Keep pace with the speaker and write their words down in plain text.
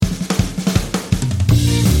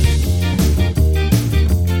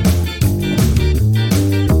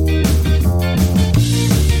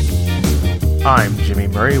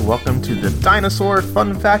Murray. Welcome to the Dinosaur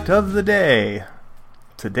Fun Fact of the Day.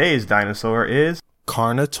 Today's dinosaur is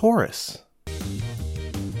Carnotaurus.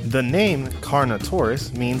 The name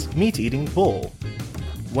Carnotaurus means meat-eating bull.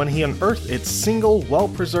 When he unearthed its single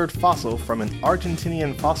well-preserved fossil from an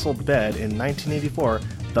Argentinian fossil bed in 1984,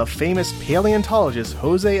 the famous paleontologist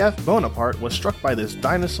Jose F. Bonaparte was struck by this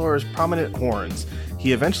dinosaur's prominent horns.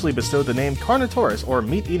 He eventually bestowed the name Carnotaurus, or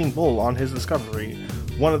meat-eating bull, on his discovery,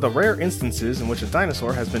 one of the rare instances in which a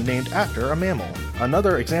dinosaur has been named after a mammal.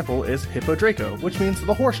 Another example is Hippodraco, which means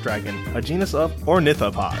the horse dragon, a genus of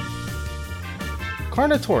ornithopod.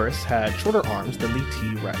 Carnotaurus had shorter arms than the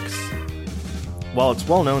T-Rex. While it's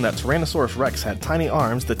well known that Tyrannosaurus rex had tiny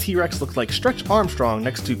arms, the T-Rex looked like Stretch Armstrong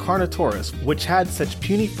next to Carnotaurus, which had such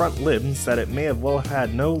puny front limbs that it may have well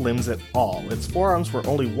had no limbs at all. Its forearms were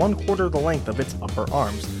only 1/4 the length of its upper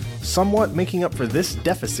arms. Somewhat making up for this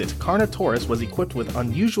deficit, Carnotaurus was equipped with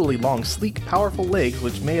unusually long, sleek, powerful legs,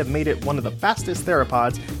 which may have made it one of the fastest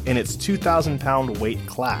theropods in its 2,000-pound weight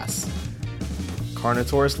class.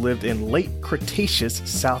 Carnotaurus lived in late Cretaceous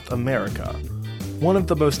South America. One of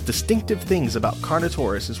the most distinctive things about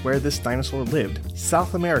Carnotaurus is where this dinosaur lived,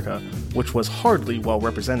 South America, which was hardly well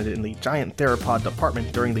represented in the giant theropod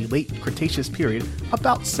department during the late Cretaceous period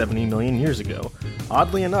about 70 million years ago.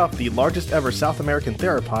 Oddly enough, the largest ever South American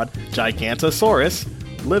theropod, Gigantosaurus,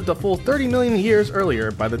 lived a full 30 million years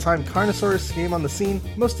earlier. By the time Carnotaurus came on the scene,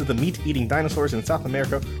 most of the meat-eating dinosaurs in South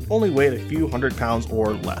America only weighed a few hundred pounds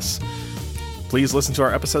or less. Please listen to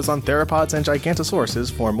our episodes on theropods and Gigantosauruses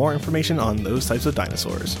for more information on those types of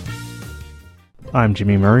dinosaurs. I'm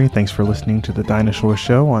Jimmy Murray. Thanks for listening to The Dinosaur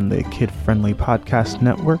Show on the Kid Friendly Podcast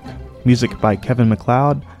Network. Music by Kevin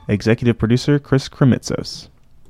MacLeod. Executive producer Chris Kremitzos.